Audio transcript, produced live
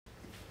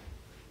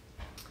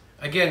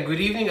Again, good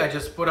evening. I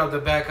just put up the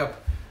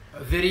backup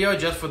video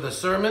just for the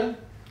sermon.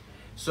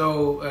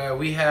 So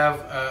we have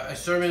a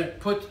sermon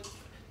put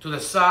to the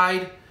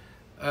side,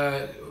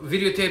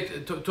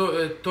 videotaped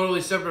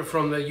totally separate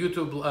from the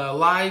YouTube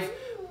live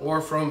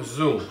or from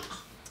Zoom.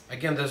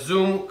 Again, the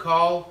Zoom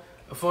call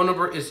phone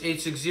number is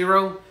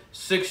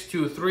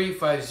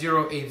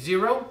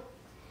 860-623-5080.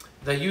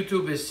 The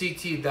YouTube is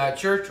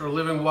CT.church or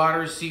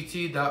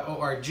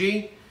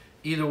LivingWatersCT.org.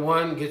 Either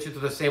one gets you to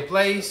the same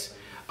place.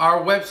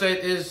 Our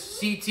website is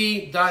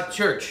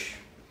CT.church.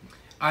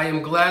 I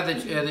am glad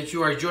that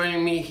you are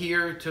joining me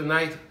here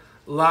tonight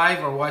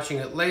live or watching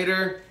it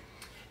later.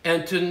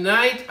 And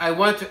tonight I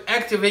want to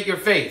activate your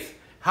faith.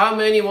 How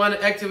many want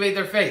to activate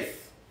their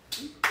faith?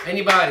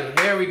 Anybody?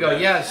 Here we go.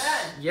 Yes.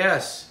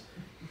 Yes.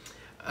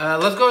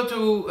 Let's go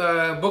to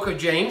book of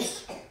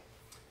James,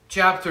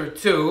 chapter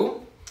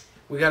 2.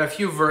 We got a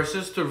few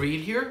verses to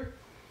read here.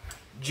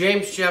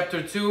 James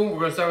chapter 2, we're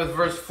going to start with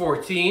verse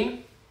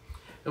 14.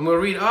 And we'll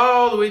read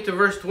all the way to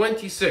verse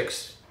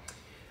 26.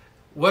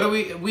 What do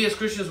we as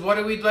Christians, what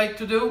do we like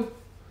to do?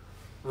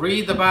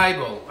 Read the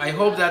Bible. I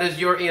hope that is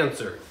your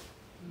answer.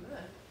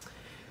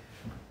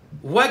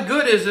 What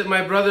good is it,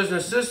 my brothers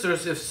and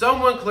sisters, if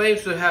someone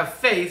claims to have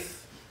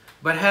faith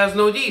but has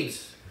no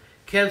deeds?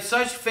 Can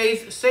such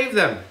faith save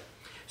them?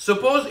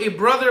 Suppose a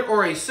brother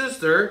or a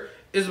sister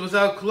is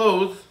without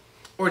clothes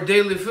or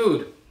daily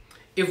food.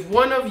 If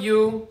one of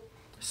you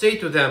say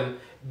to them,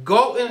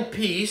 "Go in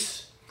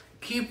peace,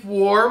 keep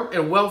warm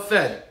and well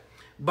fed,"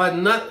 but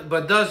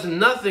does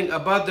nothing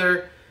about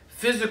their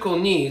physical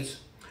needs,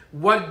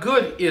 what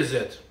good is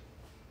it?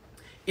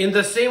 In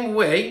the same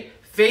way,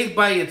 faith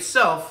by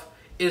itself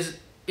is,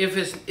 if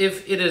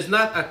it is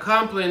not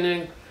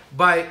accompanied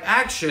by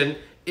action,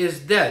 is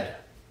dead.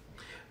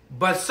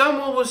 But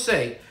someone will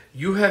say,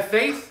 "You have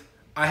faith,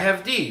 I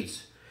have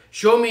deeds.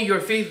 Show me your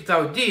faith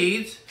without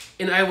deeds,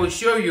 and I will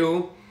show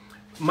you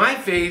my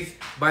faith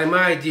by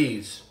my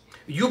deeds."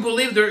 You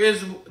believe there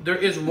is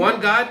one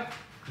God?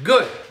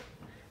 Good.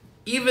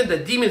 Even the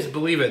demons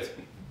believe it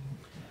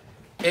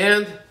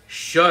and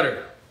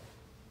shudder.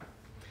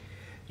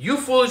 You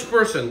foolish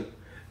person,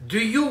 do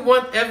you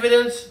want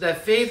evidence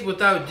that faith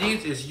without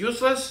deeds is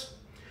useless?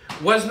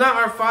 Was not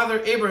our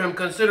father Abraham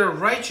considered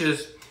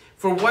righteous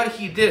for what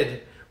he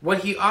did when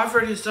he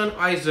offered his son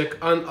Isaac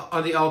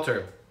on the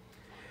altar?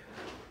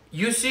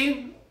 You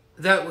see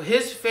that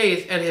his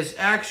faith and his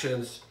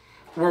actions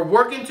were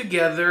working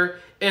together,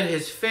 and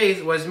his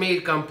faith was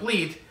made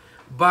complete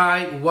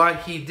by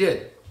what he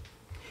did.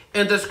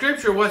 And the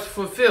scripture was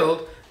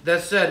fulfilled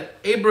that said,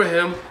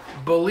 Abraham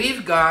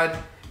believed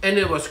God, and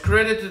it was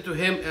credited to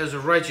him as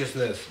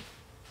righteousness.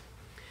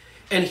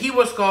 And he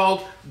was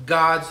called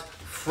God's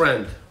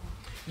friend.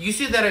 You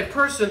see that a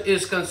person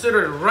is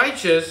considered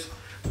righteous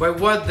by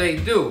what they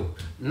do,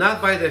 not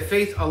by their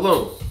faith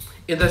alone.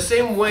 In the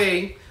same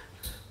way,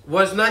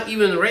 was not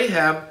even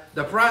Rahab,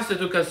 the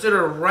prostitute,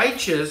 considered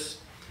righteous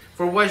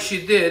for what she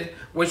did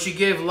when she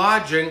gave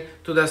lodging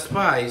to the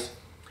spies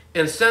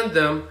and sent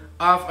them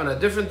off on a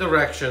different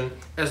direction?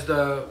 As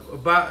the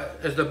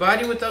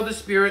body without the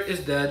spirit is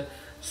dead,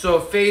 so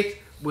faith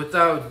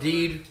without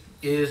deed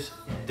is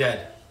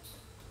dead.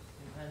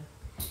 Amen.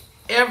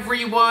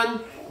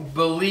 Everyone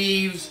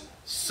believes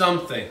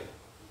something.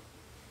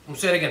 I'm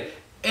saying it again.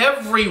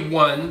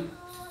 Everyone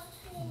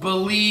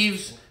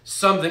believes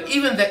something.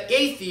 Even the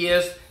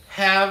atheists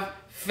have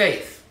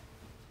faith.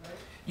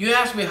 You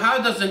ask me, how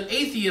does an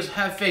atheist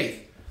have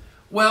faith?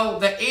 Well,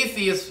 the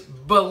atheist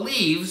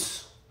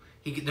believes,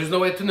 there's no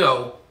way to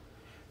know,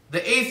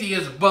 the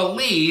atheist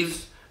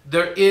believes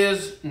there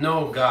is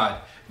no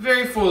God.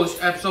 Very foolish,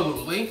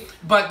 absolutely.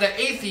 But the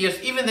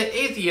atheist, even the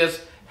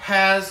atheist,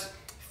 has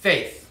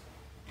faith.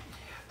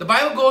 The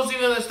Bible goes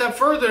even a step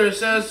further and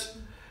says,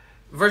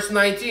 verse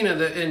 19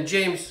 in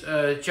James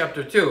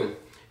chapter 2,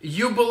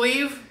 you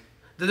believe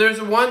that there's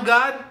one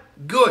God?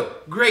 Good,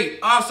 great,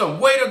 awesome,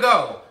 way to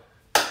go.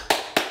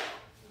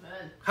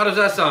 How does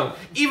that sound?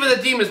 Even the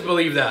demons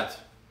believe that.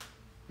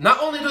 Not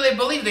only do they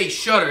believe, they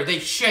shudder, they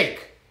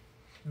shake.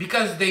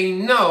 Because they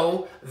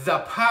know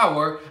the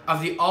power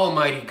of the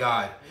Almighty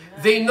God.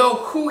 Yeah. They know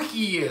who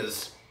He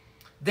is.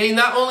 They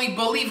not only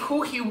believe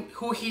who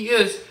he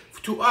is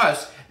to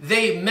us,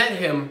 they met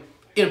Him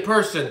in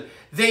person.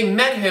 They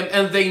met Him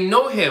and they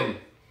know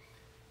Him.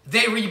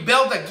 They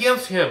rebelled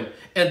against Him,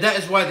 and that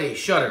is why they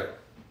shudder.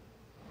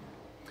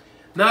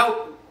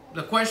 Now,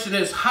 the question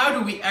is, how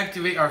do we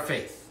activate our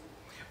faith?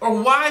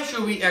 Or why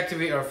should we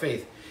activate our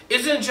faith?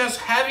 Isn't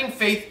just having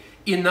faith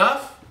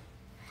enough?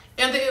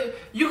 And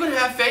you can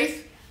have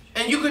faith,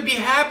 and you could be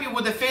happy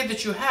with the faith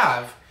that you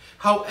have.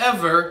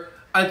 However,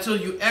 until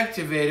you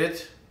activate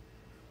it,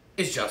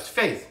 it's just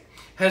faith.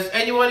 Has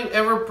anyone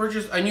ever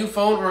purchased a new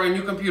phone or a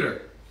new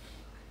computer?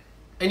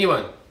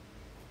 Anyone?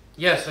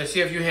 Yes, I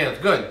see a few hands.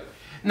 Good.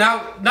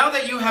 Now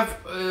that you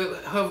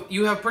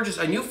have purchased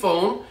a new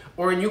phone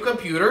or a new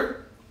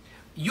computer,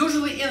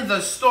 usually in the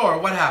store,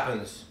 what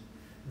happens?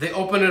 They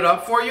open it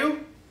up for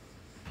you,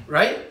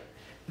 right?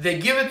 They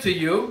give it to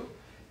you,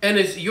 and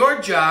it's your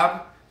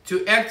job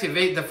to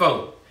activate the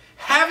phone.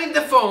 Having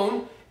the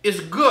phone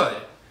is good,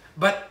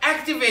 but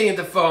activating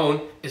the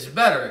phone is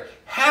better.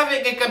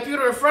 Having a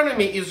computer in front of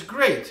me is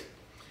great,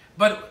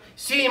 but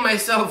seeing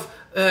myself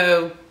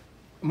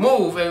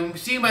move and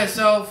seeing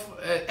myself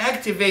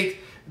activate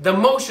the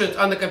motions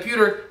on the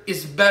computer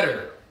is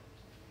better.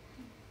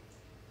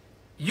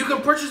 You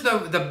can purchase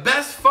the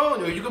best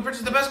phone, or you can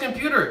purchase the best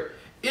computer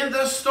in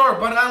the store,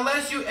 but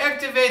unless you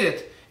activate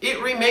it,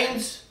 it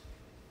remains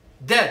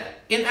dead,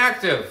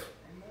 inactive.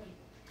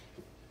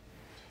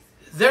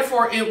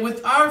 Therefore,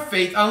 with our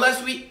faith,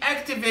 unless we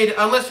activate it,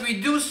 unless we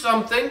do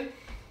something,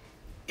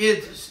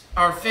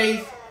 our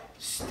faith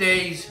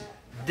stays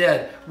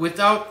dead.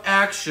 Without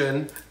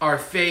action, our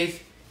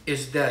faith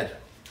is dead.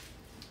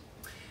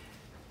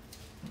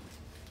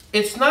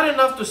 It's not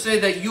enough to say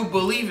that you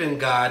believe in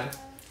God.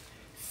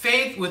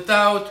 Faith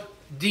without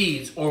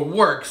deeds or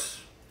works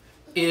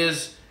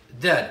is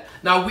dead.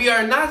 Now, we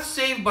are not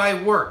saved by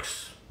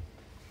works.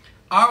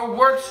 Our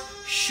works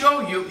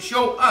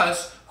show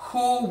us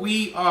who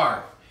we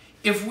are.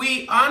 If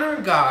we honor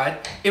God,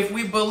 if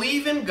we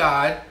believe in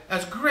God,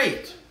 that's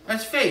great.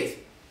 That's faith.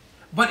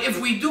 But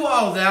if we do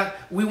all that,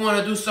 we want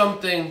to do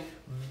something,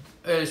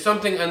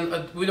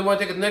 and we don't want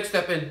to take the next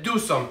step and do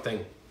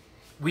something.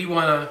 We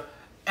want to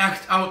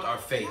act out our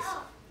faith.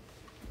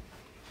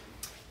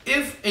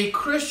 If a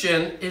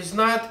Christian is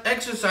not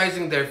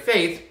exercising their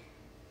faith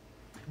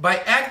by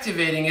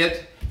activating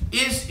it,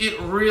 is it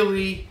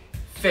really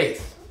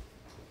faith?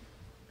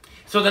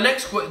 So the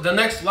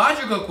next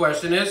logical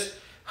question is,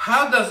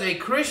 how does a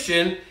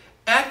Christian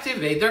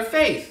activate their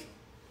faith?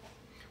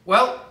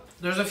 Well,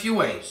 there's a few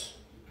ways.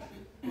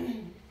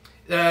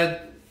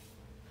 Get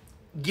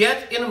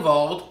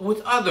involved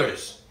with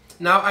others.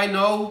 Now, I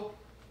know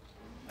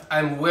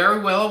I'm very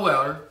well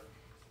aware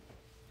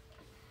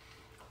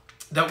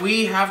that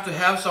we have to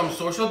have some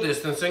social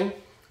distancing.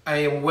 I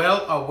am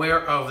well aware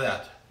of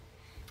that.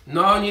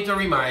 No need to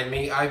remind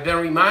me. I've been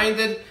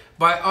reminded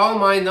by all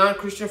my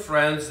non-Christian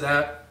friends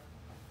that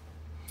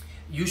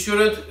you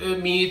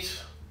shouldn't meet,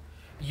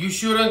 you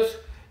shouldn't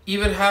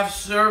even have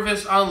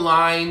service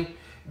online,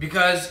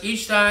 because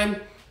each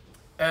time,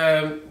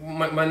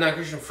 my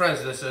non-Christian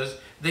friends,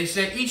 they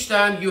say each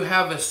time you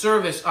have a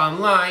service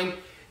online,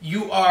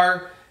 you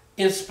are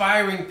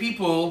inspiring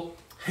people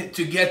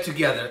to get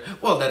together.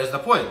 Well, that is the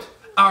point.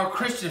 Our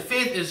Christian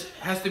faith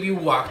has to be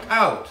walked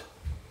out.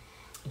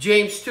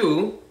 James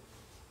 2,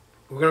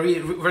 we're going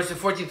to read verses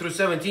 14 through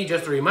 17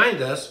 just to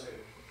remind us.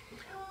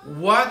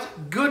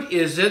 What good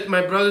is it,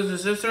 my brothers and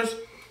sisters,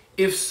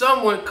 if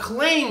someone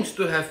claims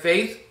to have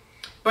faith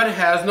but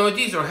has no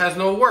deeds or has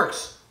no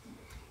works?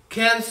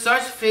 Can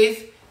such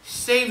faith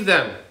save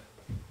them?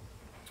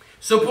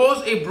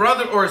 Suppose a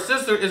brother or a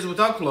sister is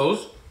without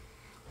clothes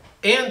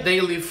and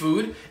daily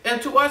food,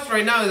 and to us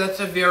right now that's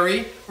a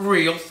very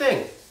real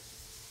thing.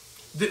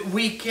 That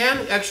we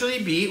can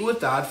actually be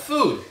without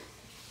food.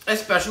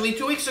 Especially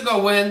 2 weeks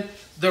ago, when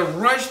the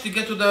rush to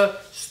get to the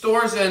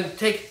stores and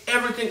take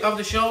everything off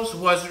the shelves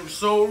was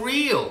so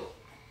real.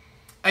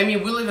 I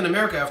mean, we live in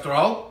America after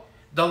all.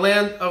 The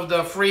land of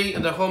the free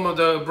and the home of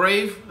the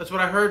brave. That's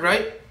what I heard,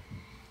 right?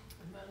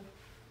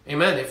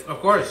 Amen, of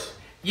course.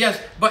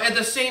 Yes, but at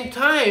the same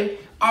time,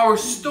 our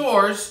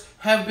stores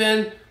have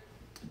been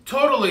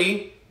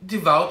totally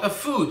devout of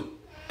food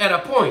at a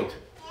point.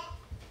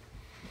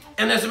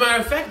 And as a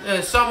matter of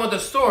fact, some of the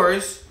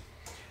stores,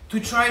 to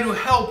try to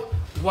help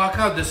walk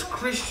out this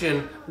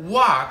Christian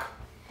walk,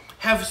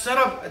 have set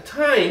up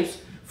times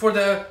for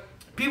the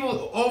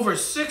people over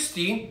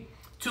 60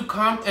 to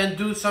come and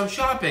do some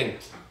shopping.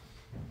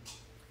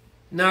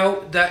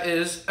 Now, that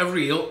is a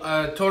real,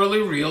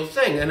 totally real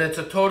thing, and it's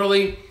a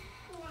totally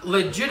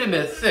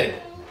legitimate thing.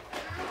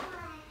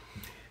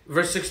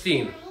 Verse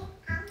 16.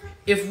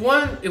 If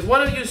one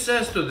of you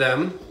says to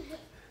them,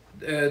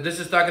 this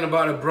is talking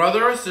about a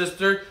brother or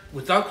sister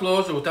without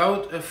clothes or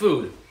without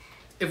food.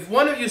 If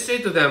one of you say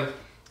to them,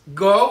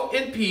 go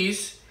in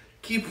peace,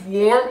 keep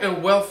warm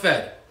and well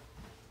fed,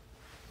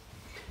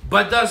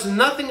 but does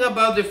nothing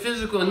about their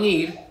physical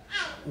need,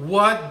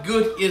 what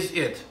good is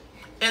it?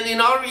 And in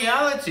all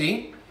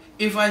reality,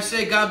 if I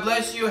say, God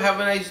bless you, have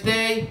a nice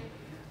day,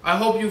 I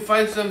hope you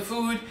find some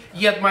food,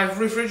 yet my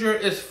refrigerator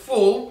is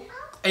full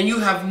and you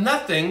have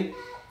nothing,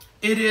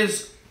 it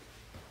is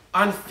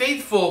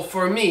unfaithful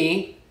for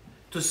me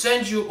to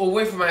send you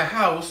away from my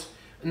house,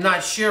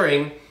 not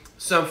sharing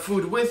some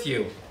food with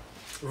you.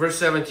 Verse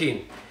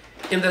 17.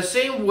 In the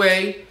same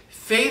way,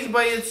 faith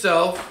by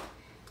itself,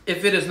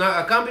 if it is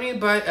not accompanied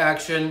by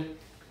action,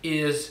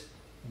 is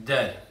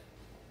dead.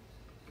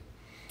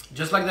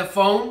 Just like the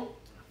phone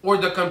or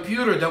the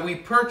computer that we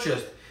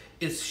purchased,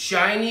 it's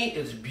shiny,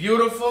 it's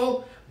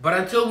beautiful, but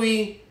until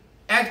we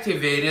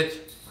activate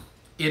it,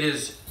 it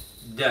is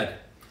dead.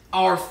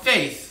 Our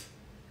faith,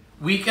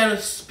 we can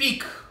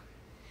speak,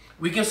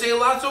 we can say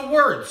lots of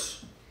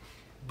words,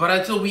 but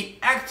until we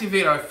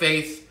activate our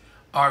faith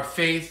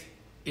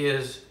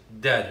is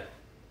dead.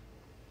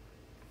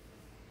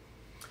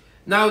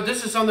 Now,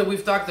 this is something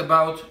we've talked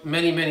about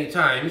many, many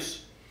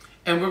times,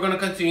 and we're going to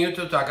continue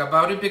to talk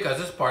about it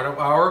because it's part of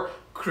our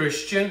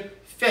Christian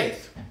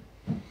faith.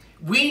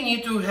 We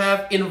need to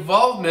have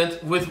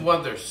involvement with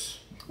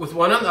others, with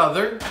one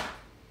another.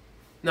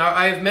 Now,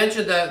 I have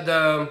mentioned that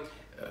the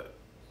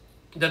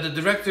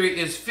directory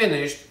is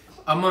finished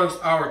amongst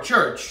our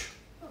church.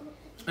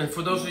 And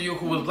for those of you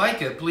who would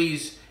like it,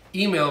 please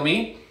email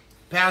me,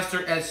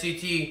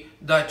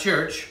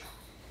 pastor@CT.church,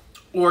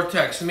 or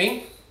text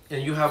me,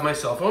 and you have my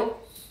cell phone.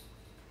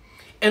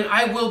 And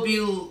I will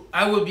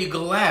be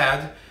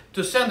glad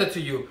to send it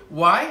to you.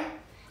 Why?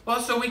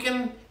 Well, so we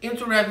can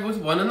interact with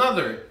one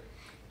another.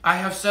 I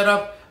have set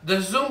up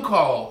the Zoom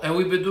call, and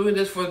we've been doing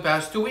this for the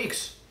past 2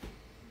 weeks.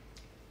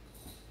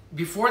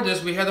 Before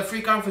this, we had a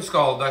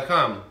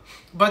freeconferencecall.com,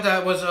 but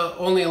that was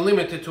only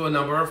limited to a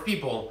number of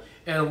people.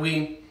 And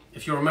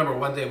if you remember,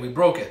 one day we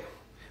broke it.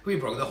 We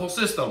broke the whole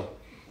system.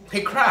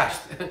 It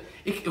crashed.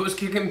 It was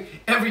kicking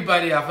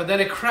everybody off, and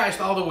then it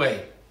crashed all the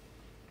way.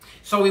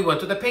 So we went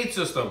to the paid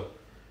system.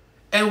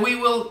 And we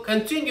will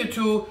continue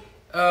to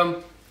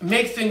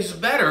make things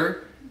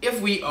better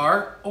if we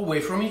are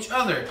away from each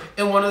other.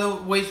 And one of the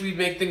ways we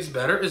make things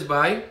better is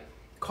by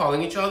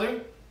calling each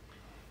other,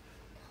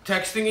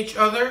 texting each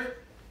other,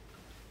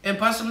 and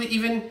possibly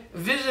even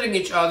visiting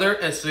each other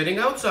and sitting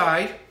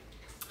outside,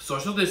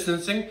 social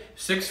distancing,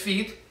 6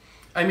 feet.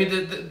 I mean,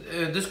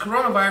 this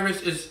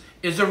coronavirus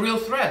is a real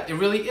threat. It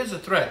really is a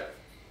threat.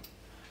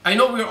 I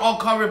know we're all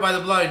covered by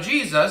the blood of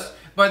Jesus,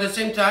 but at the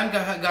same time,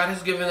 God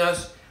has given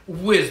us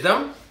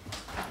wisdom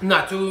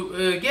not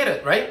to get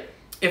it, right?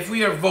 If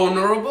we are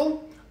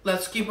vulnerable,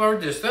 let's keep our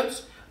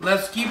distance.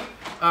 Let's keep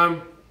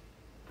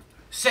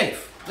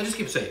safe. Let's just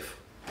keep safe.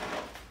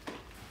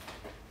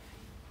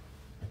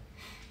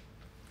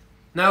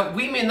 Now,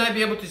 we may not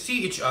be able to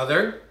see each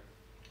other.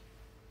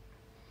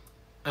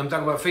 I'm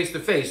talking about face to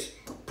face,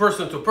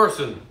 person to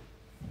person.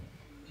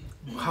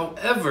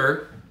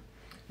 However,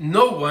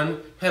 no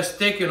one has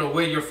taken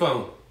away your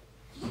phone.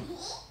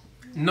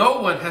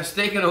 No one has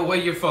taken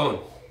away your phone.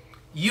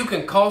 You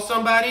can call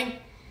somebody,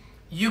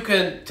 you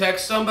can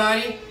text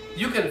somebody,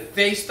 you can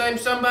FaceTime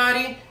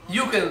somebody,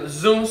 you can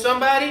Zoom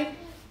somebody.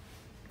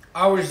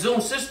 Our Zoom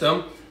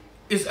system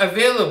is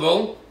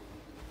available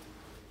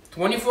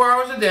 24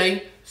 hours a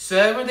day,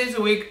 7 days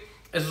a week.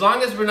 As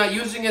long as we're not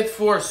using it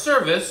for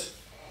service,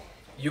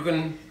 you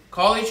can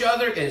call each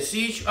other and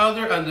see each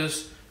other on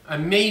this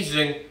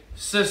amazing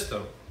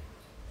system.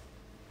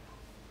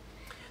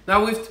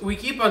 Now we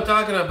keep on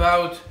talking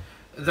about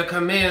the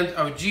command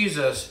of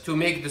Jesus to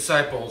make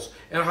disciples.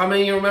 And how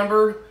many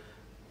remember?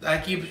 I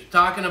keep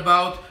talking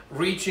about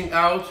reaching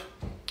out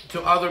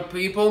to other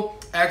people.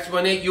 Acts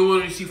 1:8, you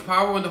will receive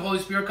power when the Holy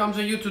Spirit comes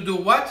on you to do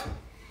what?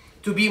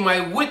 To be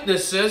my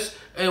witnesses.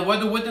 And what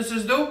do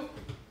witnesses do?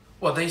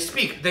 Well, they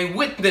speak. They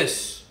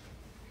witness.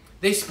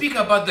 They speak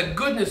about the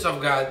goodness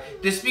of God.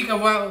 They speak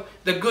about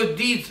the good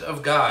deeds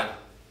of God.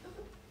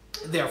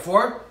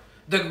 Therefore,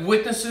 the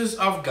witnesses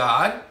of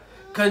God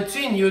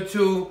continue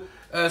to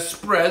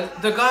spread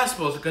the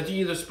gospel, to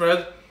continue to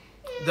spread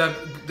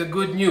the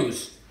good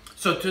news.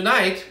 So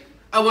tonight,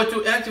 I want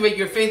to activate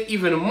your faith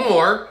even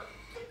more,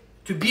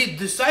 to be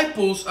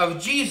disciples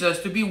of Jesus,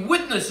 to be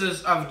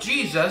witnesses of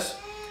Jesus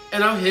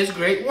and of His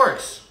great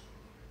works.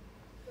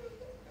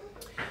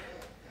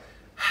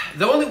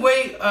 The only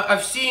way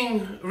of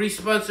seeing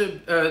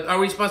our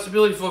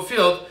responsibility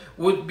fulfilled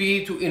would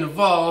be to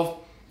involve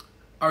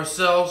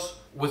ourselves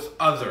with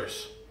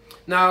others.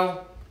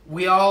 Now,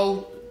 we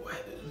all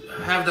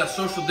have that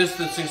social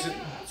distancing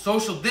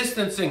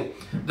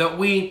that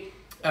we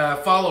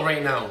follow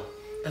right now.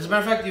 As a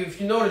matter of fact, if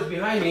you notice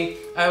behind me,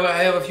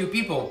 I have a few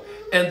people,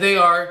 and they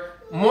are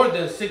more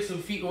than 6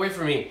 feet away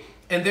from me,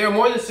 and they are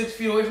more than 6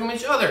 feet away from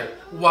each other.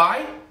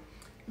 Why?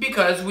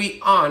 Because we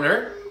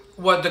honor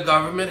what the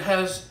government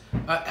has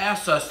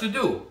asked us to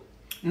do.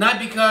 Not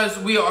because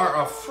we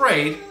are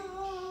afraid,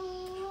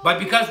 but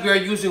because we are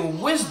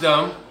using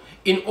wisdom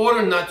in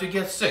order not to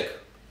get sick.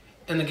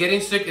 And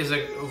getting sick is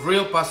a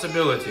real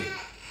possibility.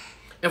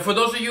 And for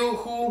those of you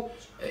who,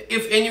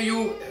 if any of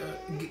you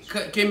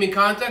came in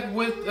contact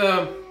with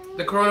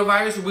the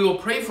coronavirus, we will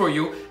pray for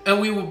you,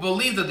 and we will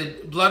believe that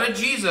the blood of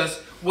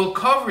Jesus will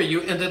cover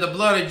you, and that the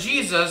blood of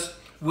Jesus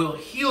will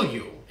heal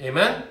you.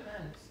 Amen?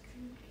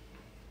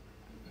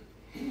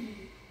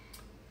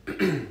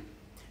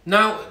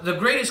 Now, the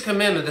greatest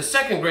commandment, the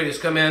second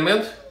greatest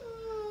commandment,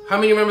 how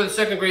many remember the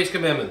second greatest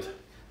commandment?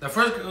 The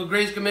first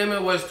greatest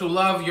commandment was to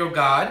love your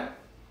God.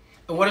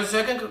 And what is the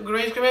second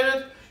greatest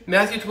commandment?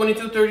 Matthew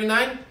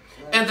 22:39.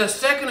 And the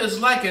second is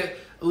like it,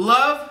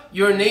 love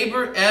your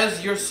neighbor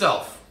as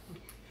yourself.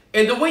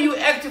 And the way you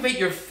activate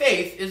your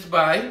faith is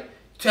by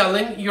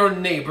telling your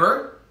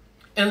neighbor,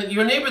 and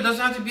your neighbor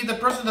doesn't have to be the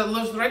person that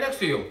lives right next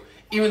to you,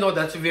 even though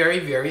that's very,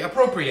 very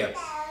appropriate.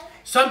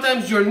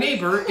 Sometimes your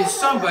neighbor is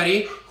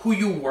somebody who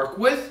you work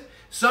with,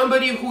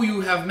 somebody who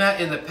you have met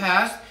in the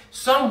past,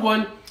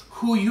 someone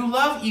who you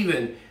love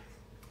even.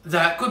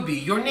 That could be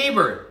your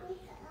neighbor.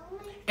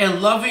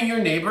 And loving your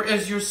neighbor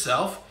as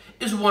yourself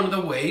is one of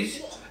the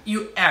ways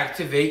you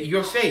activate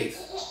your faith.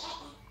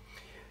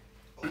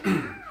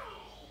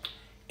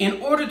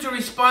 In order to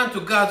respond to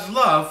God's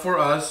love for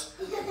us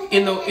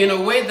in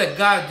a way that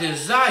God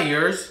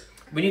desires,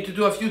 we need to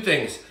do a few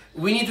things.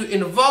 We need to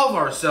involve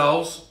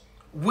ourselves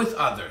with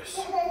others.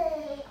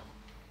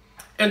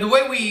 And the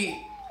way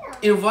we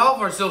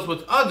involve ourselves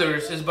with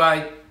others is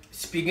by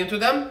speaking to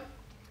them,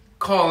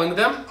 calling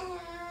them,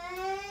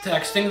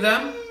 texting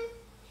them,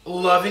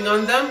 loving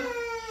on them,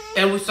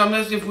 and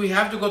sometimes if we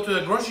have to go to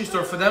the grocery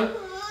store for them,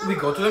 we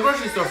go to the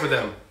grocery store for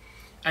them.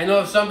 I know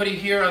of somebody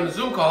here on the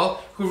Zoom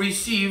call who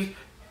received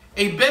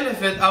a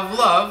benefit of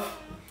love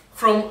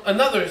from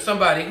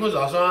somebody who was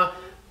also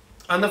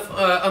on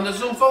the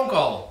Zoom phone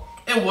call.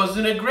 And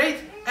wasn't it great?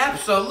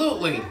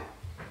 Absolutely.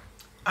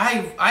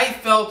 I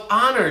felt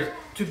honored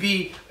to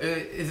be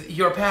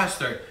your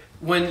pastor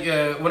when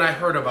I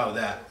heard about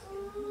that.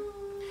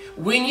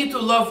 We need to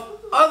love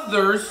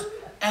others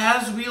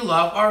as we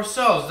love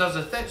ourselves. That's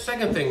the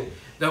second thing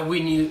that we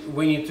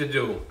need to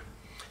do.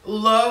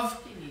 Love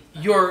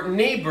your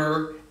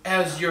neighbor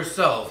as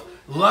yourself.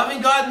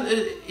 Loving God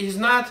is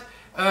not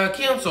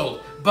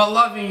canceled, but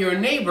loving your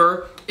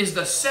neighbor is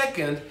the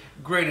second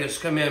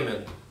greatest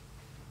commandment.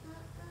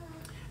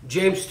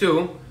 James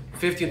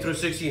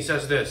 2:15-16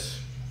 says this.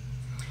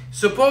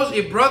 Suppose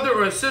a brother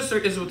or a sister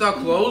is without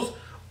clothes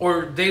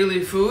or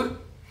daily food.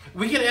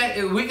 We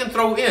can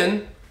throw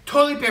in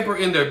toilet paper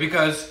in there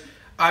because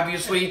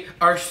obviously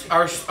our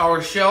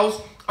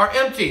shelves are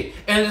empty.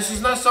 And this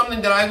is not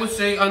something that I would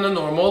say on a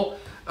normal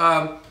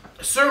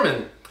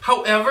sermon.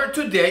 However,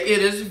 today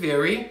it is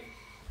very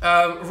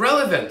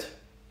relevant.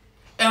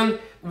 And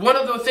one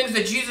of the things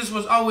that Jesus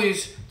was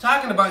always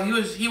talking about,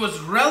 he was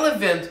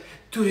relevant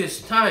to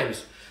his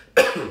times.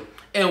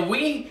 And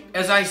we,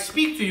 as I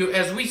speak to you,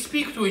 as we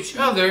speak to each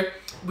other,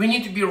 we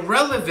need to be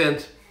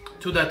relevant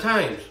to the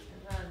times.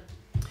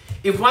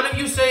 If one of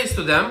you says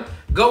to them,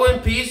 go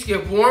in peace,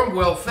 get warm,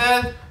 well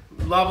fed,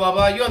 blah, blah,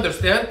 blah, you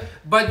understand,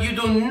 but you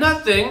do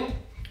nothing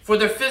for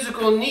their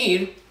physical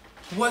need,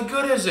 what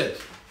good is it?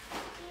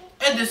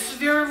 And this is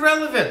very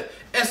relevant,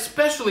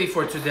 especially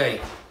for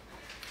today.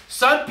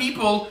 Some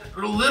people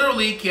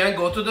literally can't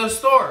go to the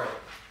store.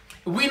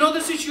 We know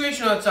the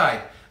situation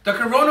outside. The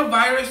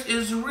coronavirus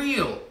is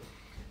real.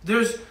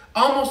 There's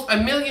almost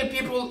 1 million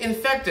people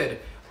infected.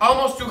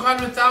 Almost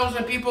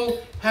 200,000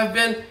 people have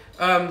been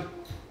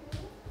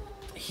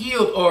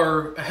healed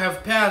or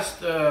have passed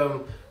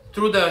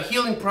through the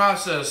healing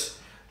process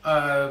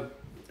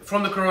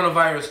from the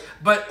coronavirus.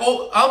 But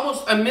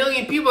almost 1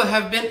 million people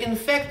have been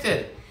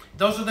infected.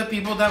 Those are the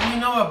people that we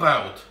know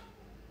about.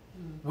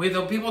 With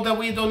the people that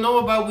we don't know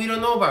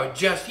about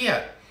just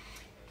yet.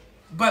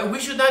 But we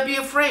should not be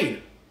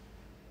afraid.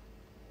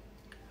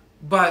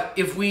 But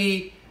if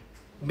we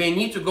may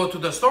need to go to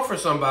the store for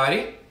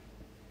somebody,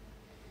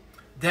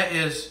 that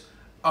is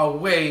a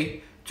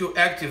way to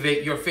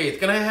activate your faith.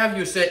 Can I have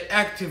you say,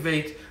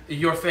 activate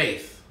your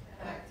faith?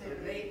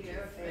 Activate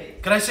your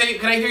faith.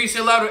 Can I hear you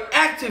say louder,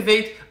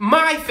 activate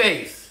my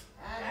faith?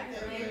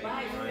 Activate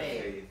my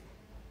faith.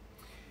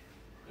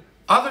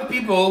 Other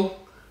people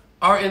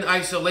are in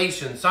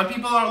isolation. Some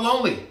people are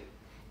lonely.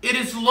 It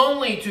is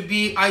lonely to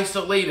be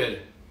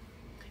isolated.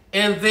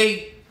 And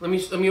let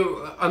me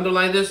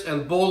underline this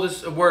and bold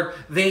this word.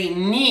 They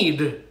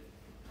need,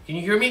 can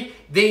you hear me?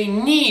 They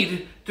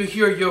need to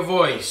hear your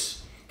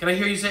voice. Can I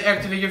hear you say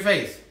activate your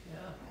faith?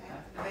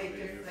 Yeah.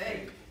 Activate your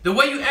faith. The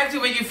way you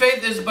activate your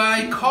faith is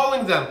by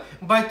calling them,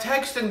 by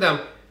texting them,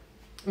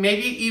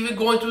 maybe even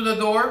going to the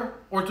door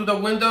or to the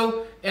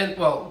window and,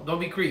 well, don't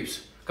be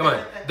creeps. Come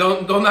on,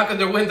 don't knock on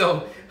their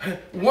window.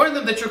 Warn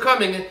them that you're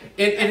coming, and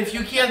if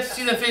you can't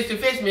see them face to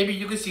face, maybe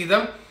you can see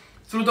them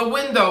through the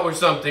window or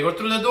something, or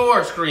through the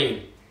door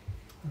screen.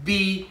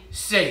 Be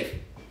safe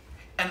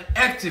and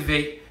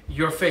activate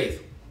your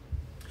faith.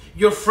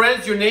 Your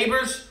friends, your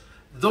neighbors,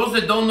 those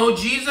that don't know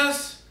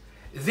Jesus,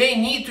 they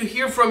need to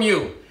hear from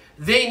you.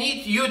 They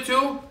need you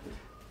to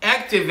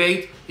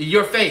activate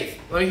your faith.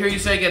 Let me hear you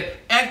say again,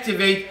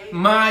 activate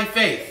my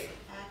faith.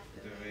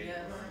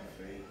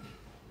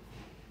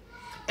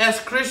 As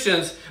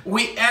Christians,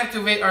 we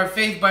activate our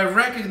faith by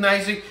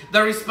recognizing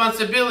the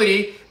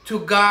responsibility to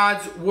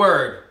God's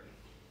Word.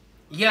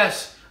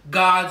 Yes,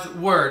 God's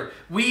Word.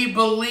 We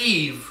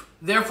believe,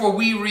 therefore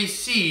we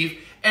receive.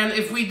 And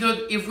if we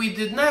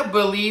did not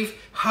believe,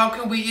 how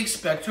can we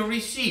expect to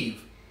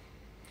receive?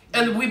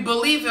 And we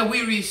believe and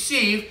we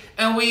receive,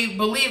 and we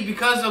believe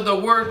because of the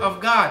Word of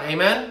God.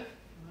 Amen?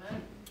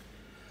 Amen.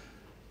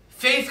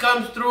 Faith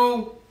comes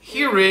through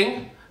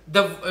hearing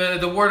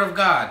the Word of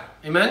God.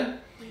 Amen?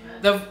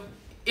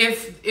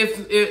 If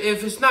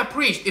it's not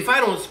preached, if I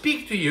don't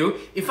speak to you,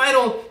 if I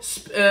don't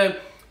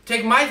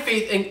take my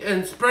faith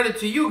and spread it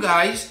to you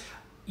guys,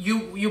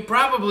 you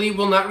probably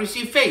will not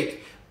receive faith.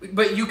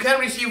 But you can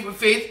receive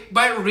faith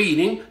by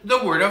reading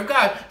the Word of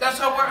God. That's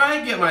where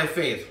I get my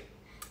faith.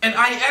 And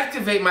I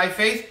activate my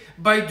faith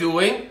by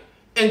doing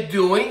and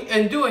doing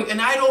and doing. And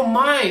I don't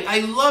mind. I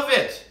love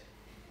it.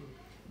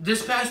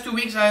 This past 2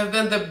 weeks I have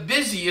been the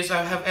busiest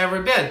I have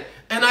ever been.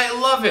 And I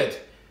love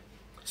it.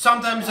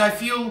 Sometimes I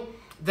feel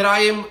that I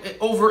am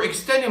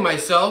overextending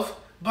myself,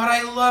 but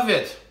I love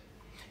it.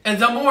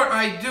 And the more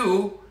I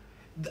do,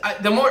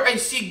 the more I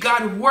see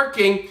God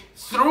working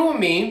through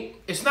me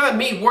It's not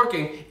me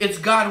working, it's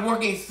God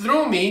working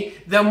through me,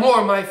 the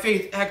more my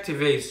faith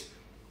activates.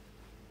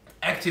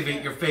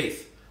 Activate your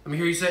faith. Let me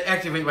hear you say,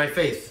 activate my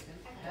faith.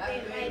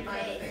 Activate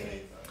my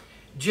faith.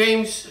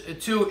 James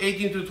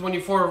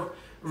 2:18-24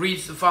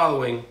 reads the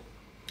following.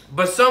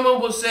 But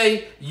someone will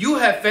say, you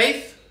have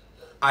faith,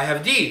 I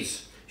have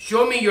deeds.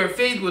 Show me your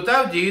faith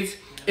without deeds,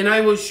 and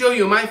I will show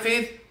you my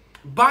faith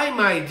by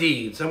my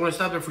deeds. I'm going to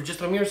stop there for just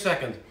a mere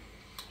second.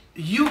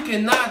 You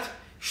cannot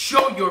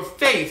show your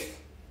faith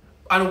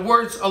on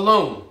words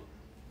alone.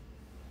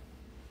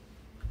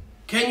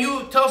 Can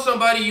you tell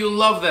somebody you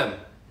love them?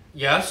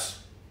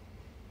 Yes.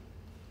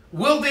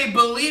 Will they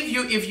believe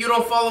you if you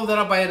don't follow that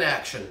up by an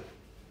action?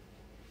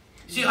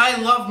 See, I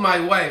love my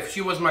wife.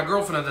 She was my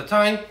girlfriend at the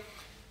time.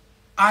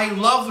 I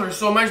loved her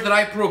so much that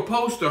I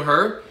proposed to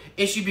her,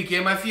 and she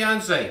became my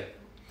fiance.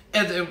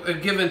 At a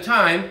given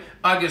time,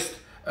 August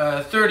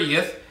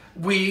 30th,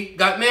 we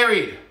got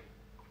married.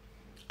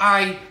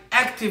 I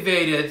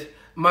activated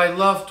my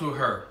love to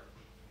her.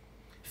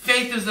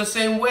 Faith is the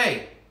same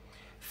way.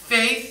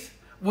 Faith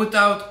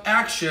without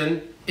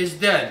action is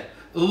dead.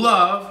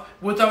 Love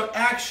without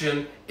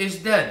action is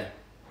dead.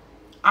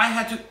 I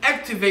had to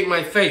activate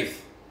my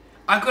faith.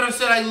 I could have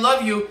said I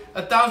love you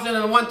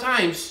 1,001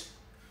 times,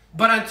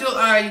 but until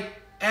I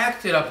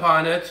acted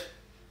upon it,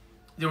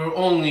 there were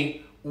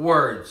only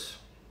words.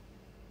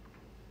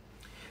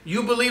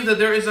 You believe that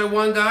there is a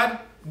one God?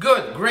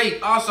 Good, great,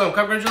 awesome,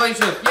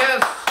 congratulations,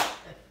 yes.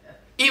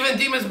 Even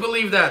demons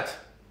believe that.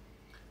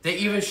 They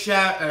even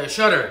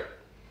shudder.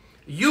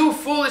 You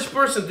foolish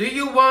person, do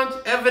you want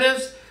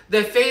evidence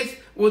that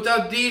faith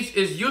without deeds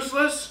is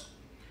useless?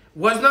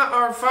 Was not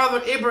our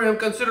father Abraham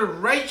considered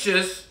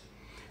righteous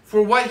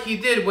for what he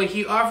did when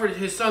he offered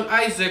his son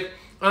Isaac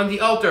on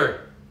the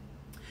altar?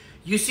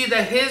 You see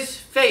that his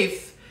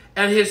faith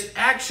and his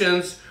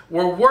actions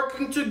were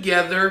working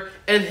together,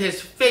 and his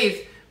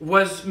faith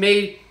was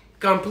made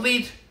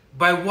complete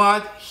by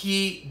what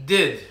he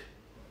did.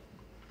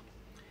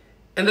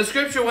 And the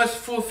scripture was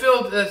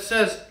fulfilled that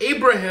says,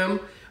 Abraham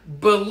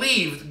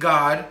believed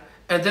God,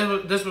 and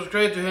then this was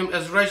credited to him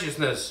as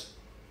righteousness.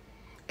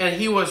 And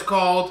he was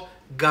called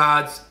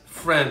God's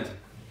friend.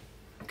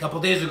 A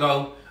couple days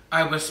ago,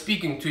 I was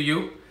speaking to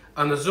you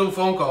on a Zoom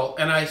phone call,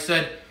 and I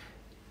said,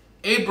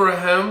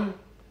 Abraham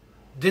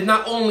did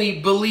not only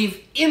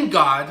believe in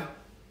God,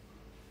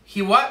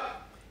 he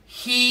what?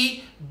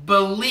 He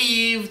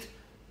believed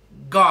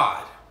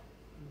God.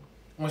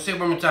 I'm going to say it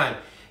one more time.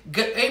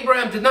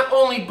 Abraham did not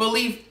only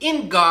believe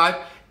in God,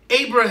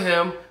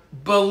 Abraham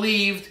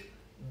believed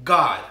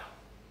God.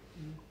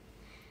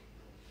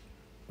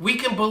 We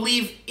can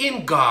believe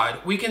in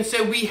God. We can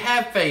say we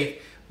have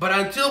faith. But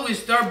until we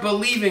start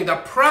believing the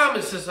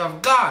promises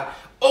of God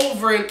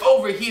over and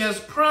over, he has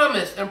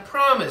promised and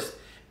promised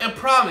and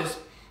promised.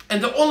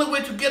 And the only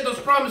way to get those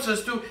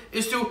promises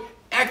is to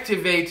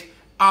activate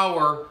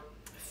our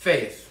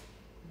faith.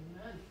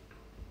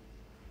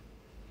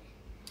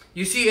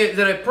 You see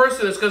that a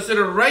person is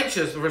considered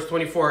righteous, verse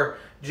 24,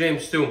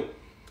 James 2.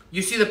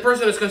 You see the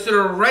person is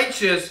considered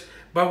righteous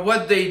by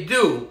what they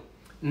do,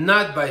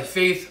 not by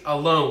faith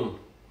alone.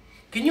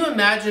 Can you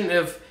imagine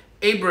if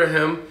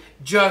Abraham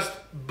just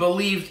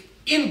believed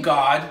in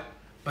God,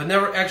 but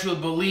never actually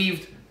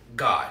believed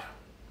God?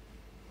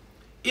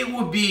 It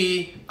would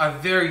be a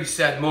very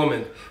sad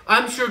moment.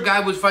 I'm sure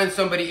God would find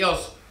somebody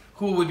else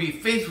who would be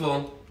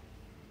faithful,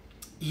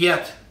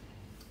 yet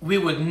we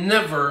would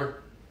never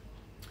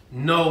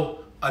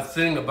know a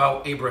thing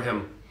about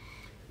Abraham.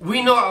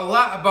 We know a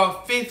lot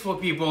about faithful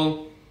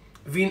people.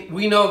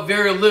 We know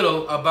very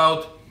little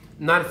about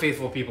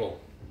non-faithful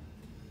people.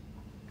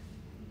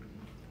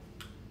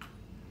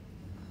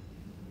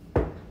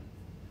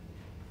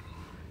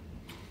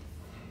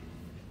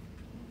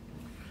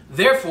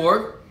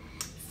 Therefore,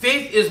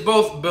 faith is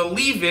both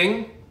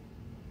believing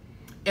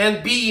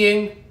and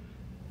being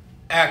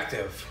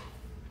active.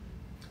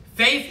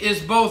 Faith is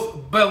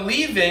both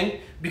believing,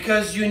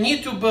 because you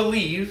need to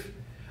believe,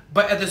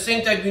 but at the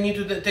same time you need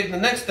to take the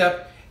next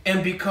step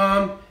and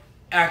become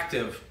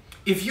active.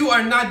 If you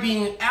are not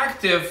being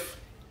active,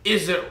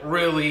 is it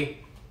really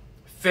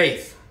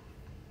faith?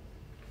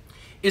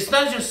 It's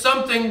not just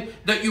something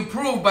that you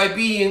prove by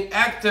being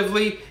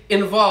actively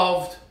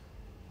involved.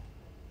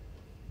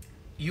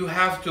 You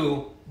have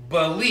to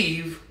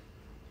believe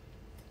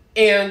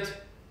and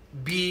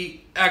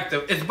be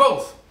active. It's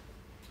both.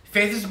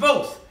 Faith is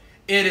both.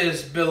 It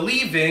is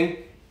believing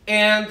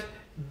and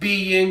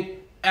being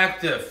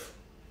active.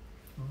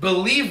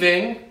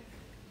 Believing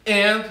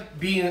and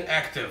being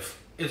active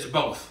is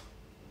both.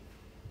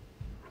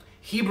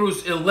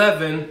 Hebrews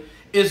 11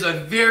 is a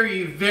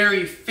very,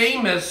 very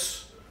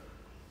famous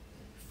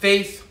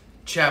faith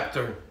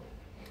chapter.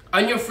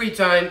 On your free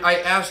time, I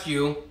ask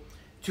you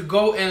to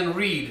go and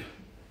read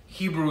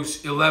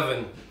Hebrews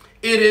 11.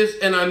 It is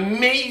an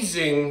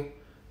amazing,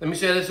 let me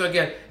say this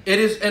again, it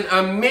is an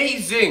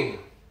amazing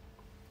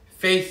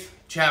faith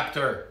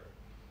chapter.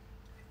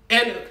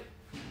 And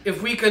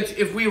if we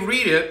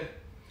read it,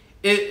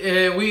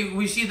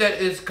 we see that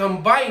it's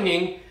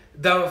combining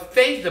the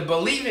faith, the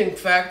believing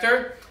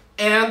factor,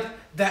 and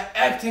that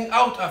acting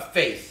out of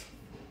faith.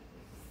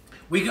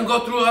 We can go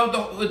throughout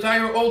the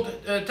entire Old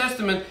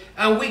Testament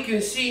and we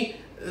can see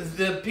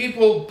the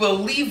people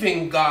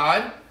believing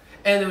God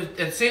and at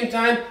the same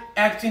time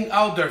acting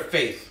out their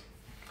faith.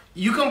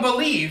 You can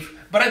believe,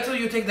 but until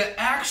you take the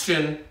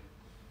action,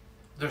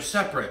 they're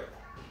separate.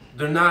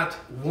 They're not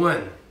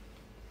one.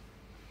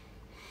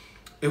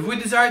 If we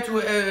desire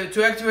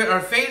to activate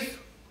our faith,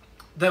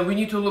 then we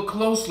need to look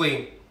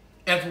closely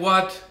at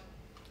what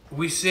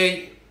we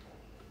say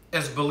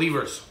as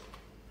believers.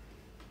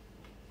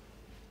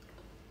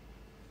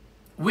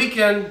 We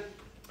can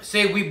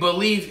say we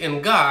believe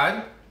in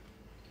God,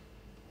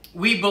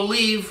 we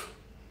believe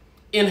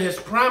in His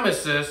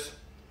promises,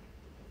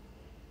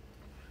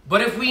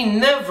 but if we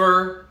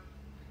never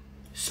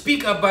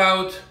speak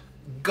about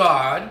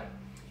God,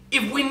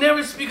 if we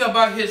never speak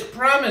about His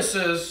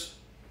promises,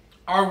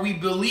 are we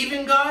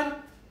believing God?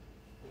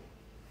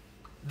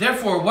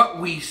 Therefore, what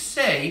we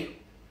say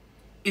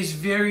is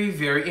very,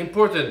 very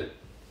important.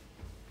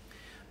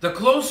 The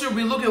closer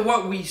we look at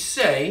what we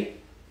say,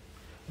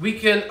 we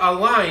can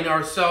align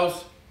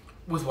ourselves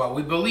with what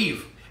we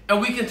believe. And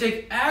we can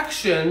take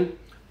action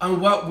on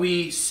what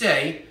we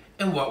say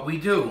and what we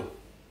do.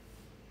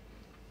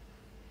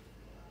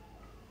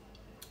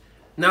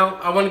 Now,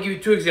 I want to give you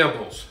two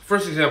examples.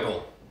 First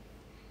example,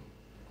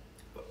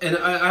 and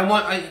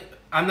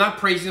I'm not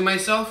praising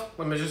myself.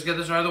 Let me just get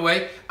this out of the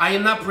way. I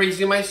am not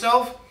praising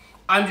myself.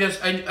 I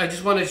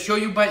just want to show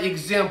you by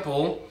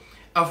example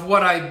of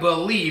what I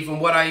believe and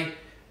what I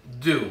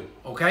do.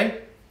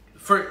 Okay?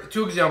 For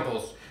two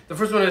examples. The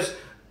first one is,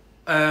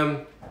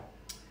 I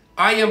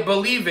am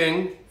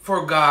believing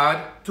for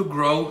God to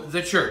grow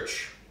the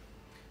church.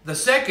 The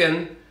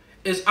second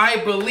is, I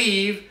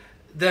believe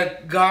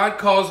that God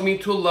calls me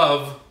to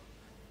love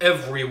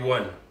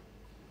everyone.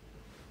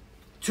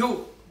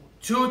 Two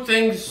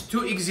things,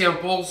 two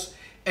examples,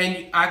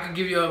 and I could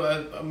give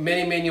you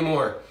many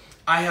more.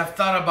 I have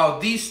thought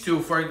about these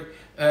two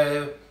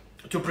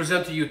to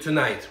present to you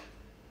tonight.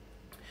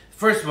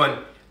 First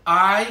one,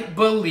 I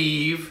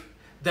believe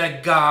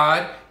that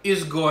God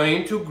is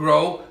going to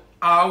grow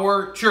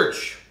our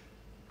church.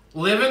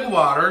 Living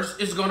Waters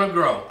is going to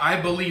grow. I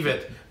believe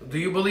it. Do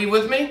you believe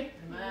with me?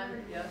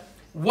 Amen. Yes.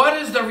 What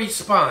is the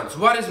response?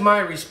 What is my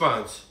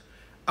response?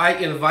 I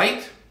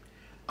invite,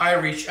 I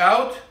reach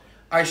out,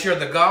 I share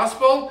the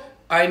gospel,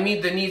 I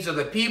meet the needs of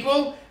the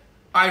people,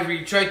 I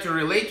try to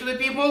relate to the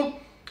people,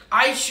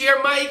 I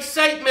share my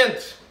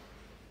excitement.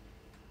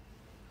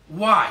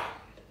 Why?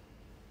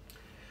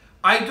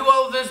 I do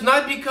all of this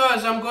not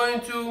because I'm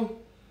going to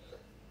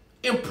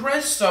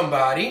impress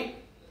somebody,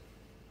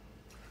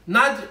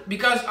 not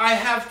because I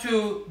have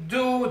to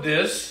do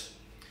this,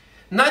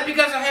 not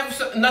because I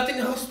have nothing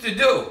else to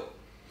do.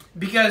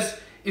 Because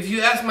if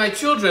you ask my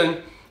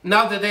children,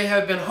 now that they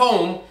have been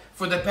home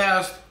for the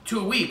past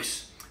 2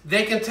 weeks,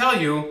 they can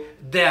tell you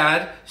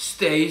Dad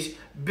stays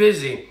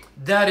busy.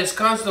 Dad is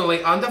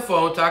constantly on the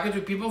phone talking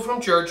to people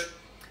from church,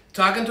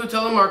 talking to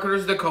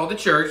telemarketers that call the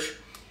church,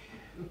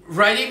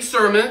 writing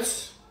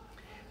sermons,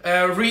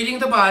 reading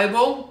the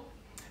Bible,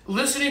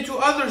 listening to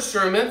other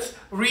sermons,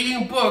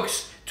 reading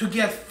books to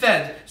get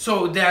fed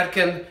so Dad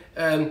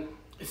can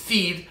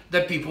feed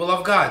the people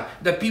of God,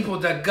 the people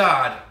that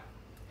God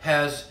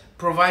has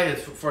provided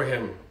for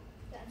him.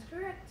 That's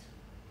correct.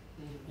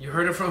 You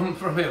heard it from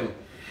him.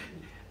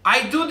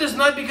 I do this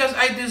not because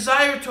I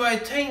desire to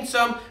attain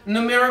some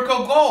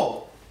numerical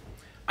goal.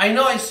 I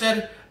know I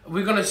said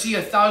we're going to see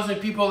 1,000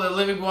 people at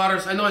Living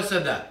Waters. I know I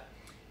said that.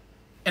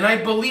 And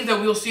I believe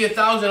that we'll see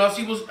 1,000.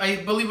 I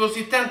believe we'll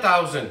see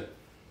 10,000.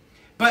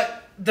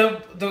 But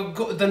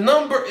the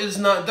number is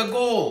not the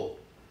goal.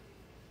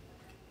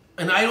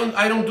 And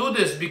I don't do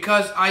this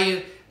because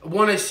I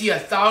want to see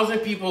 1,000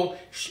 people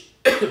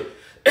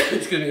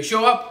excuse me,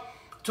 show up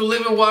to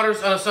Living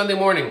Waters on a Sunday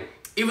morning,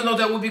 even though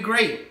that would be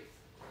great.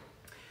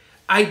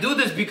 I do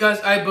this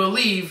because I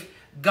believe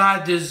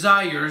God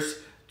desires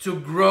to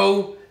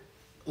grow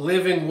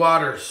Living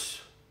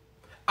Waters.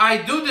 I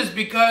do this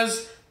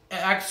because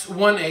Acts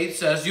 1:8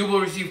 says, you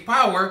will receive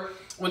power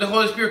when the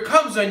Holy Spirit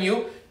comes on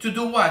you to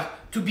do what?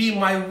 To be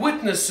my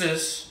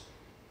witnesses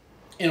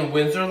in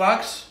Windsor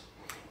Locks,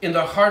 in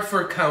the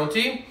Hartford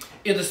County,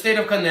 in the state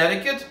of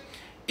Connecticut,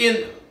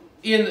 in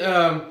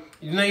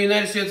the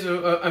United States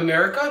of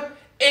America,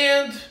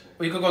 and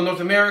you can go North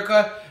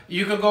America,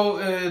 you can go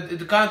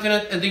the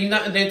continent, and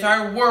the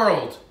entire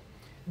world.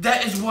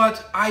 That is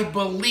what I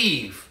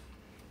believe.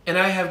 And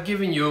I have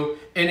given you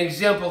an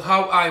example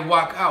how I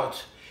walk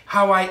out,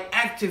 how I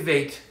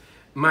activate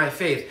my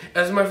faith.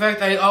 As a matter of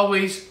fact, I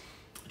always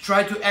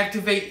try to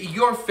activate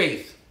your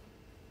faith.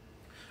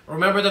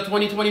 Remember the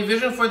 2020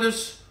 vision for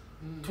this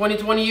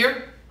 2020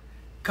 year?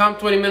 Come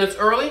 20 minutes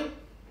early.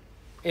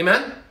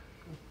 Amen?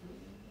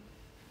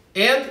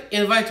 And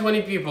invite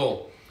 20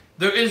 people.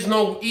 There is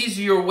no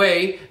easier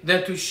way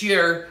than to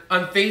share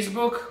on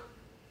Facebook,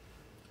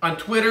 on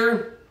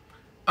Twitter,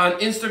 on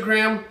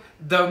Instagram,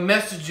 the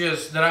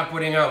messages that I'm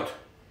putting out.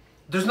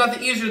 There's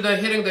nothing easier than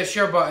hitting the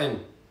share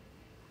button.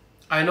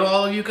 I know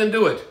all of you can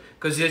do it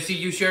because I see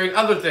you sharing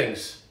other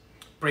things.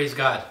 Praise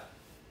God.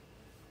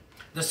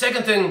 The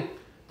second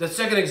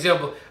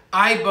example,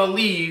 I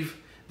believe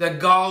that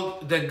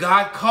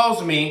God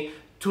calls me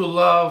to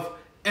love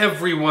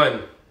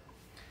everyone.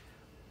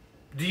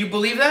 Do you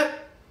believe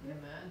that?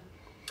 Amen.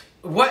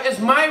 What is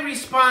my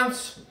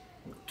response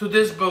to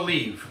this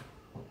belief?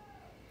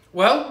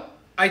 Well,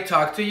 I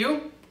talk to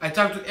you. I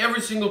talk to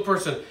every single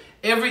person.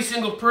 Every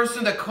single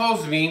person that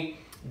calls me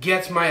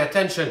gets my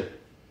attention,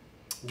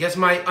 gets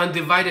my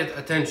undivided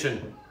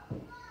attention.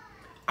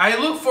 I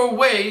look for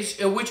ways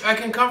in which I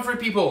can comfort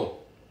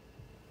people.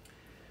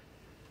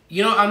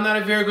 You know, I'm not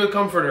a very good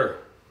comforter.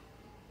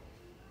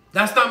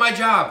 That's not my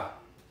job.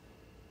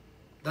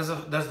 That's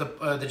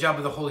the job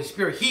of the Holy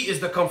Spirit. He is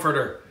the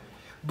comforter.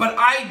 But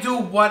I do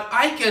what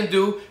I can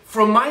do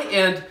from my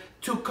end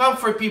to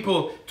comfort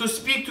people, to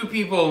speak to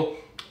people,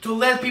 to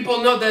let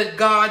people know that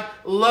God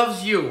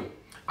loves you.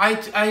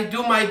 I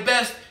do my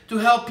best to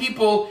help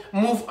people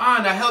move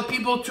on. I help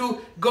people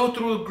to go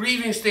through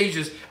grieving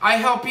stages. I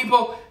help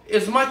people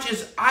as much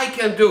as I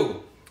can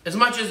do, as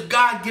much as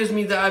God gives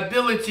me the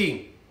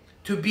ability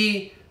to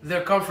be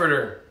their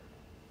comforter.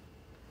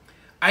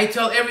 I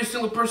tell every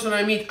single person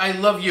I meet, I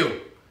love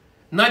you.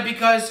 Not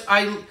because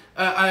I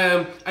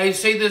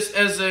say this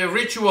as a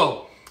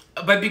ritual,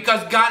 but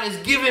because God has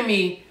given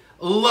me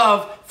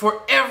love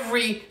for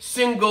every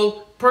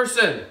single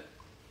person.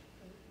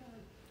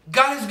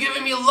 God has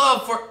given me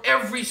love for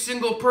every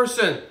single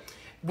person.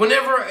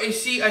 Whenever I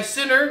see a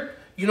sinner,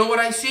 you know what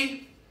I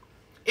see?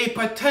 A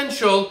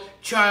potential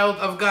child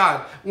of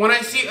God. When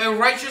I see a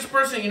righteous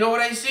person, you know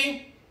what I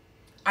see?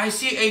 I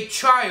see a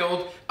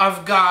child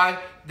of God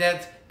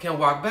that can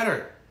walk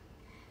better.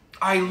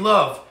 I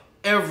love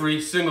every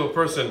single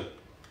person.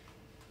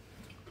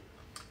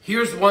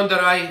 Here's one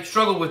that I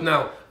struggle with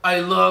now. I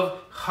love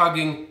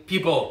hugging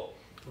people.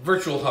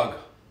 Virtual hug.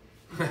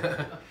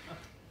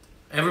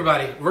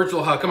 Everybody,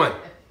 virtual hug. Come on.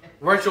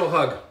 Virtual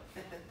hug.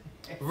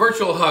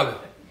 Virtual hug.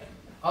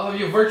 All of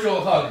you,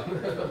 virtual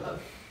hug.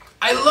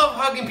 I love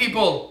hugging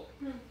people.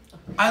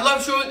 I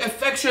love showing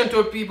affection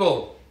to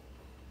people.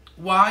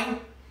 Why?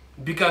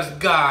 Because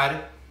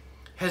God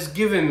has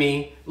given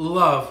me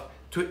love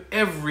to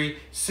every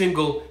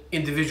single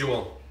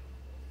individual.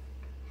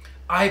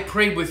 I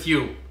pray with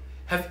you.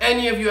 Have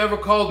any of you ever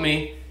called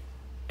me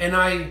and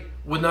I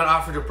would not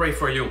offer to pray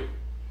for you?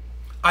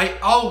 I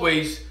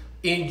always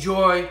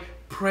enjoy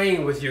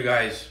praying with you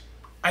guys.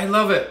 I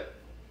love it.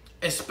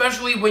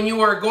 Especially when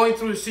you are going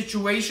through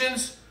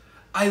situations.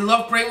 I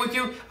love praying with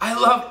you. I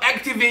love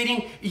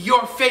activating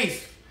your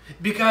faith,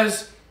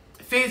 because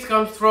faith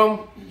comes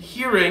from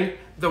hearing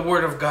the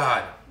Word of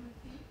God.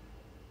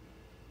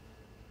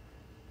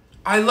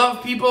 I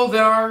love people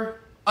that are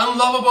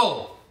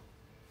unlovable.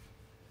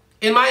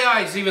 In my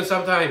eyes, even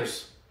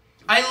sometimes.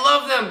 I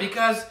love them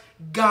because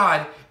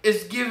God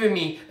is giving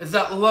me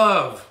that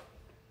love.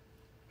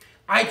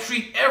 I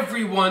treat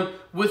everyone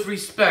with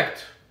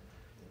respect.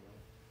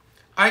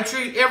 I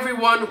treat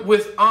everyone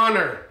with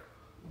honor.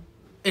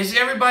 Is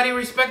everybody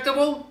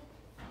respectable?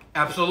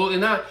 Absolutely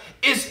not.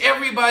 Is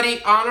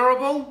everybody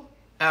honorable?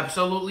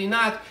 Absolutely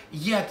not.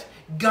 Yet,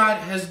 God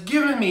has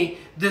given me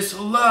this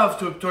love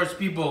towards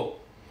people.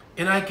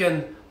 And I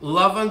can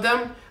love on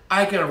them,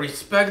 I can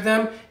respect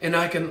them, and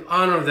I can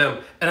honor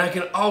them. And I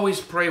can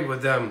always pray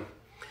with them.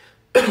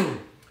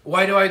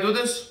 Why do I do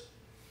this?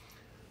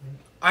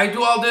 I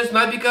do all this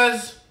not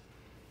because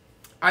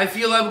I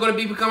feel I'm going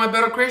to become a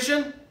better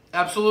Christian.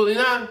 Absolutely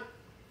not.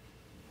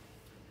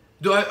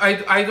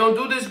 I don't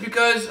do this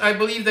because I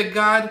believe that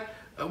God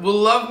will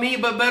love me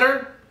but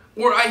better,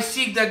 or I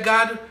seek that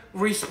God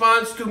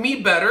responds to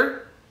me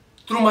better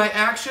through my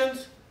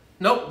actions.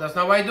 Nope, that's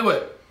not why I do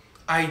it.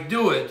 I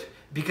do it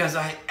because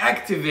I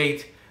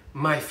activate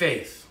my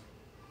faith.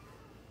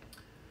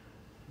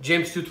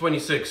 James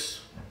 2:26.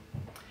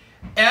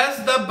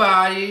 As the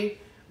body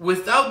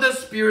without the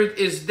spirit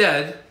is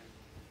dead,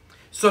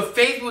 so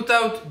faith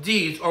without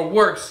deeds or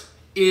works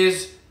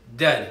is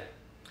dead.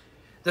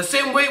 The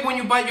same way when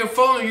you buy your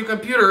phone or your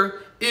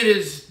computer, it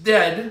is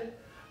dead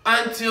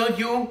until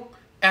you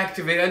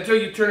activate it, until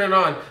you turn it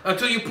on,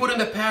 until you put in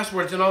the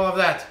passwords and all of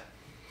that.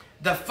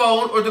 The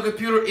phone or the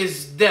computer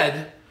is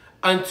dead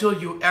until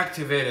you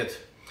activate it.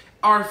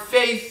 Our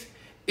faith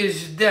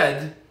is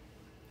dead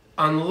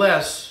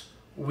unless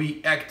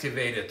we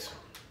activate it.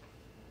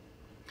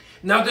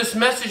 Now this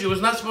message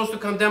was not supposed to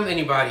condemn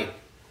anybody.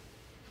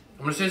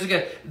 I'm going to say this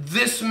again.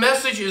 This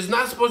message is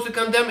not supposed to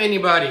condemn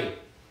anybody.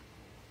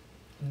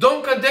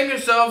 Don't condemn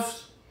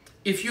yourselves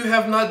if you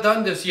have not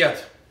done this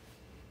yet.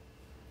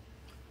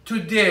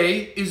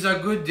 Today is a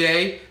good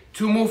day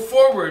to move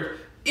forward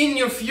in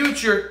your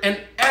future and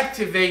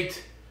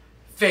activate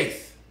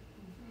faith.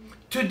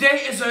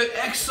 Today is an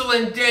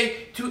excellent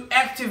day to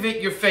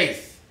activate your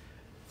faith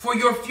for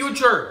your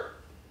future.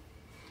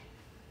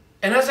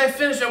 And as I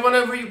finish, I want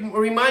to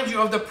remind you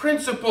of the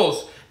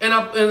principles and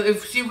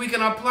see if we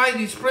can apply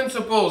these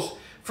principles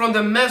from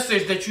the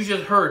message that you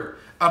just heard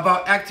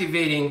about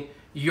activating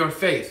your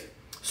faith.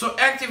 So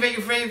activate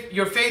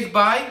your faith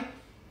by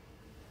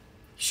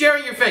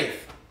sharing your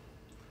faith.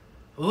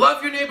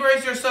 Love your neighbor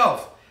as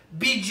yourself.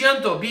 Be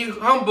gentle, be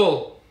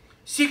humble.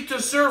 Seek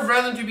to serve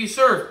rather than to be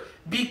served.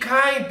 Be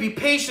kind, be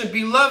patient,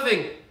 be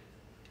loving.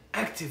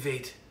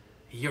 Activate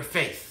your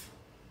faith.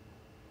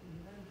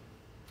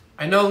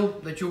 I know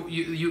that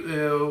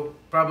you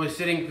probably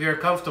sitting very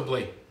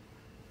comfortably.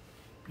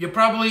 You're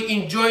probably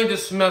enjoying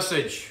this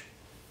message.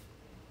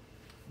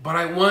 But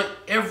I want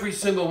every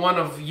single one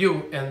of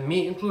you, and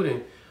me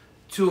including,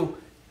 to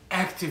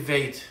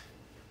activate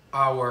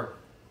our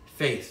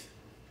faith.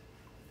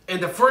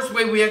 And the first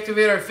way we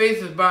activate our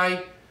faith is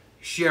by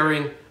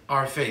sharing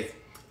our faith.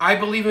 I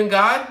believe in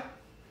God.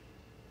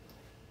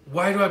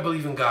 Why do I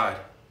believe in God?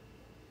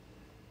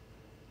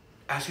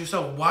 Ask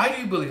yourself, why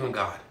do you believe in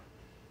God?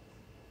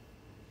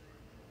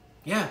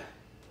 Yeah,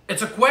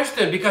 it's a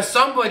question because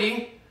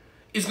somebody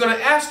is going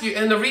to ask you,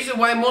 and the reason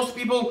why most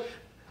people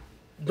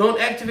don't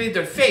activate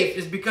their faith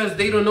is because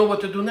they don't know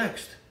what to do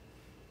next.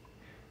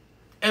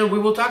 And we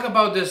will talk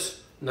about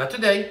this, not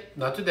today.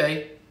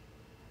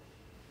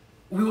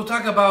 We will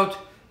talk about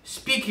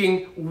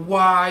speaking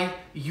why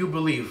you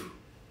believe.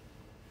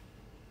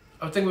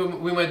 I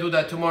think we might do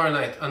that tomorrow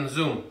night on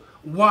Zoom.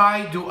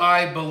 Why do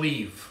I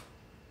believe?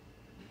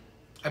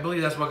 I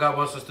believe that's what God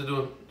wants us to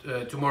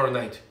do tomorrow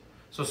night.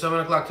 So 7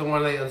 o'clock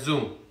tomorrow night on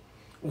Zoom.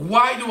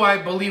 Why do I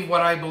believe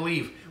what I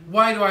believe?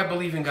 Why do I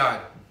believe in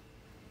God?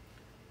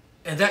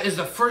 And that is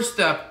the first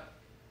step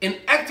in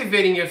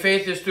activating your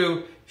faith, is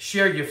to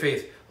share your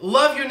faith.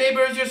 Love your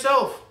neighbor as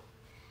yourself.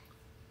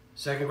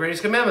 Second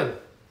greatest commandment.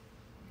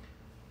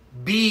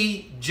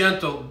 Be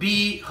gentle,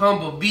 be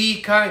humble,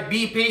 be kind,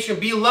 be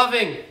patient, be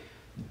loving.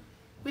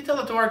 We tell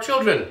it to our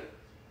children.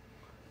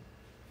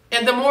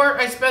 And the more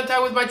I spend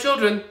time with my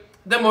children,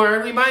 the more I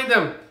remind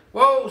them,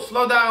 whoa,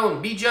 slow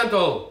down, be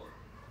gentle.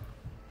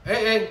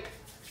 Hey,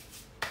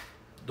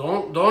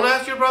 don't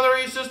ask your brother or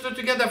your sister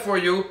to get that for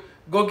you.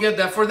 Go get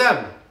that for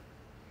them.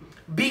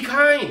 Be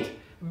kind,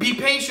 be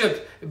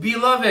patient, be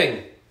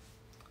loving.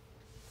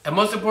 And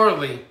most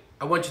importantly,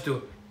 I want you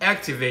to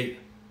activate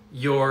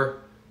your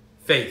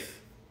faith.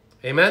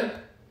 Amen?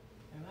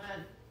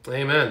 Amen.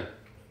 Amen.